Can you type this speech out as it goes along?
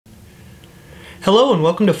Hello and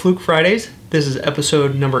welcome to Fluke Fridays. This is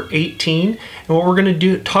episode number 18, and what we're going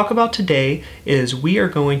to talk about today is we are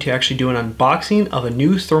going to actually do an unboxing of a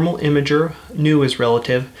new thermal imager. New is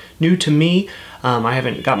relative. New to me. I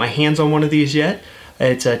haven't got my hands on one of these yet.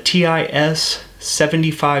 It's a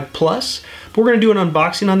TiS75 Plus. But we're going to do an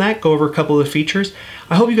unboxing on that, go over a couple of the features.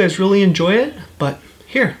 I hope you guys really enjoy it, but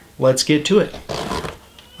here, let's get to it.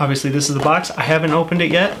 Obviously this is the box. I haven't opened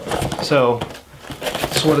it yet, so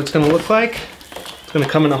this is what it's going to look like. It's going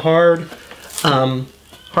to come in a hard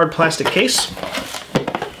plastic case.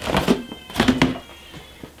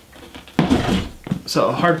 So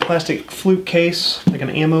a hard plastic Fluke case, like an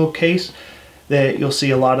ammo case, that you'll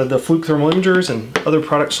see a lot of the Fluke thermal imagers and other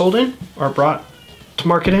products sold in or brought to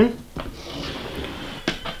market in.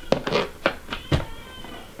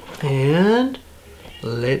 And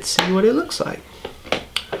let's see what it looks like.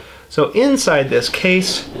 So inside this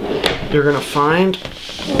case, you're going to find,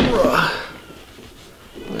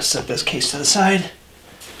 let's set this case to the side.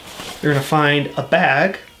 You're going to find a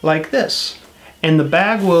bag like this. And the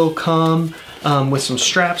bag will come with some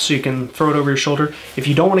straps so you can throw it over your shoulder. If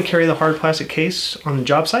you don't want to carry the hard plastic case on the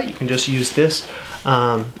job site, you can just use this,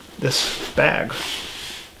 this bag.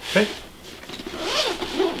 Okay.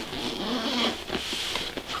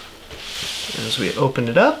 As we open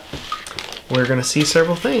it up, we're going to see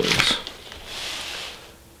several things.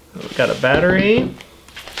 We've got a battery.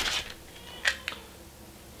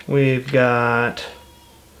 We've got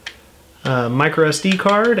a micro SD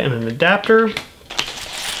card and an adapter.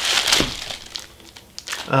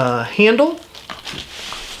 A handle. I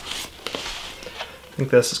think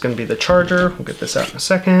this is going to be the charger. We'll get this out in a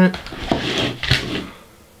second.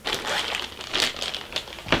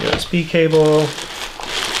 USB cable.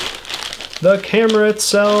 The camera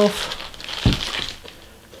itself.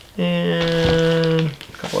 And a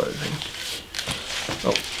couple other things.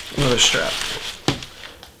 Oh, another strap.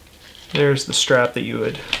 There's the strap that you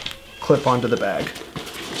would clip onto the bag.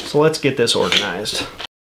 So let's get this organized.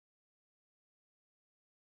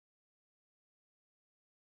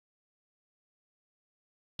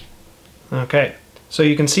 Okay, so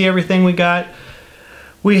you can see everything we got.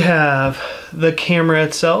 We have the camera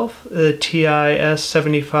itself, the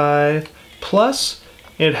TiS75 Plus.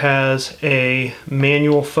 It has a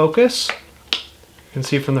manual focus. You can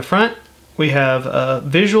see from the front. We have a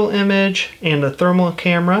visual image and a thermal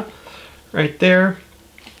camera right there.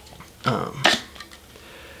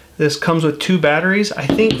 This comes with 2 batteries. I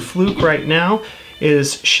think Fluke right now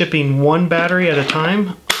is shipping 1 battery at a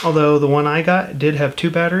time, although the one I got did have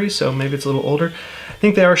 2 batteries, so maybe it's a little older. I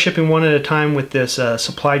think they are shipping 1 at a time with this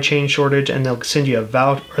supply chain shortage, and they'll send you a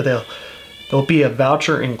voucher, or there'll be a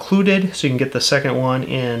voucher included, so you can get the second one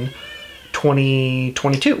in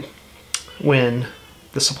 2022 when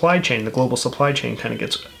the supply chain, the global supply chain, kind of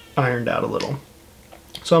gets ironed out a little.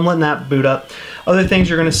 So I'm letting that boot up. Other things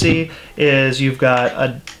you're going to see is you've got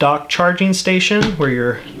a dock charging station where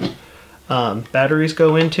your batteries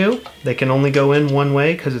go into. They can only go in one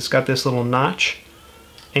way because it's got this little notch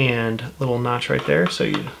and little notch right there. So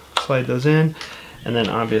you slide those in, and then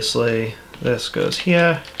obviously this goes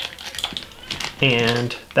here,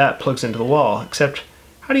 and that plugs into the wall. Except,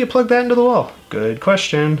 how do you plug that into the wall? Good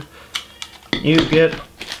question. You get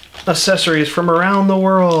accessories from around the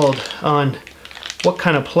world on what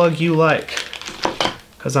kind of plug you like.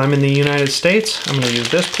 Because I'm in the United States, I'm going to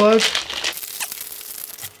use this plug.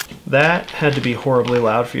 That had to be horribly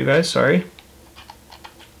loud for you guys, sorry.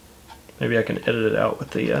 Maybe I can edit it out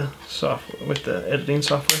with the software, with the editing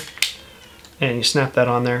software. And you snap that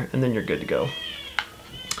on there, and then you're good to go.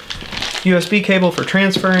 USB cable for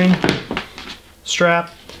transferring,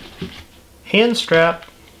 strap, hand strap.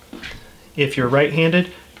 If you're right-handed,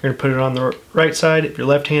 you're going to put it on the right side. If you're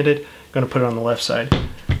left-handed, you're going to put it on the left side.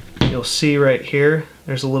 You'll see right here,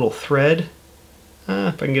 there's a little thread.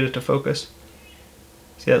 If I can get it to focus.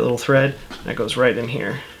 See that little thread? That goes right in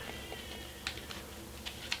here.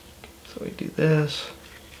 So we do this.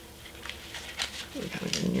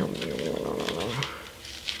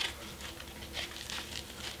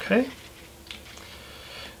 Okay.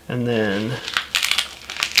 And then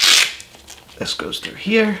this goes through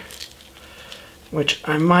here, which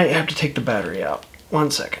I might have to take the battery out.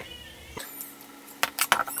 1 second.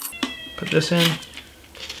 Put this in.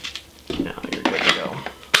 Now you're good to go.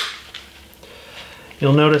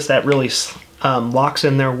 You'll notice that really locks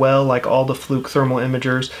in there well, like all the Fluke thermal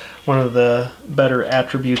imagers. One of the better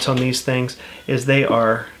attributes on these things is they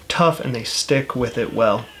are tough and they stick with it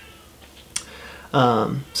well.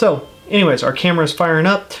 So anyways, our camera is firing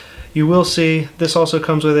up. You will see this also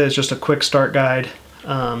comes with it as just a quick start guide.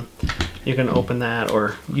 You can open that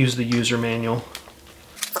or use the user manual.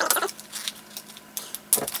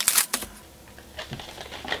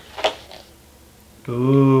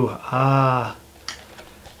 Ooh, ah.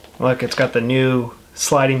 Look, it's got the new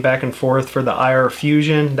sliding back and forth for the IR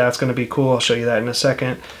fusion. That's going to be cool. I'll show you that in a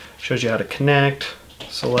second. Shows you how to connect,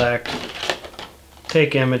 select,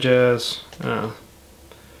 take images.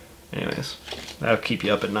 Anyways, that'll keep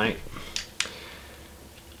you up at night.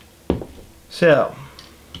 So,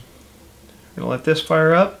 I'm going to let this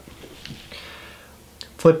fire up.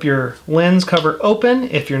 Flip your lens cover open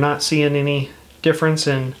if you're not seeing any difference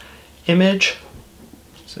in image.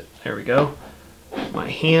 So, there we go. My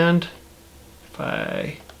hand, if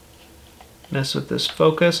I mess with this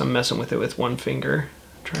focus, I'm messing with it with one finger,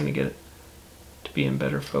 trying to get it to be in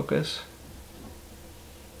better focus.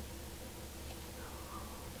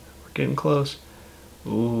 We're getting close.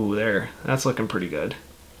 Ooh, there, that's looking pretty good.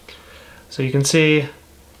 So you can see,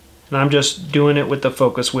 and I'm just doing it with the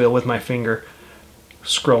focus wheel with my finger,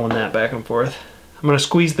 scrolling that back and forth. I'm going to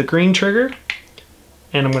squeeze the green trigger,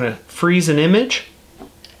 and I'm going to freeze an image.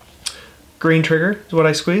 Green trigger is what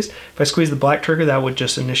I squeezed. If I squeeze the black trigger, that would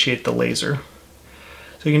just initiate the laser.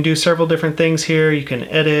 So you can do several different things here. You can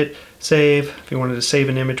edit, save. If you wanted to save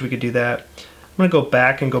an image, we could do that. I'm going to go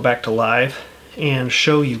back and go back to live and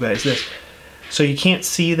show you guys this. So you can't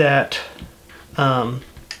see that my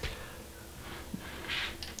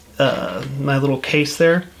little case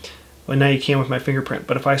there. Well, now you can with my fingerprint.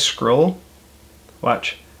 But if I scroll,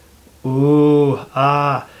 watch. Ooh,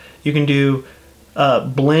 ah, you can do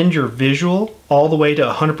blend your visual all the way to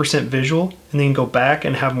 100% visual, and then go back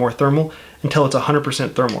and have more thermal until it's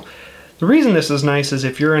 100% thermal. The reason this is nice is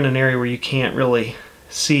if you're in an area where you can't really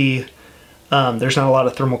see, there's not a lot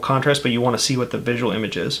of thermal contrast, but you want to see what the visual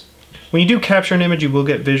image is. When you do capture an image, you will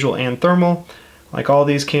get visual and thermal, like all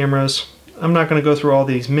these cameras. I'm not going to go through all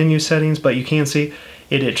these menu settings, but you can see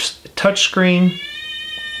it is touch screen.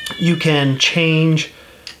 You can change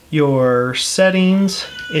your settings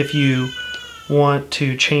if you want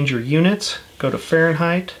to change your units. Go to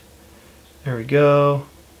Fahrenheit. There we go.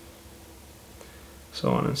 So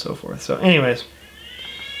on and so forth. So anyways,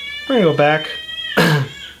 we're gonna go back.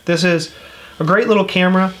 This is a great little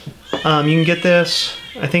camera. You can get this,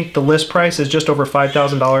 I think the list price is just over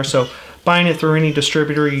 $5,000. So buying it through any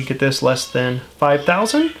distributor, you get this less than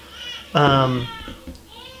 $5,000.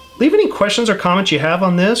 Leave any questions or comments you have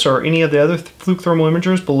on this or any of the other Fluke thermal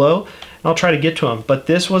imagers below, and I'll try to get to them. But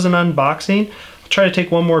this was an unboxing. I'll try to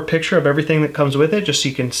take one more picture of everything that comes with it just so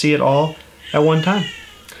you can see it all at one time.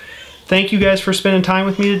 Thank you guys for spending time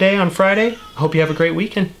with me today on Friday. I hope you have a great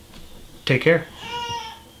weekend. Take care.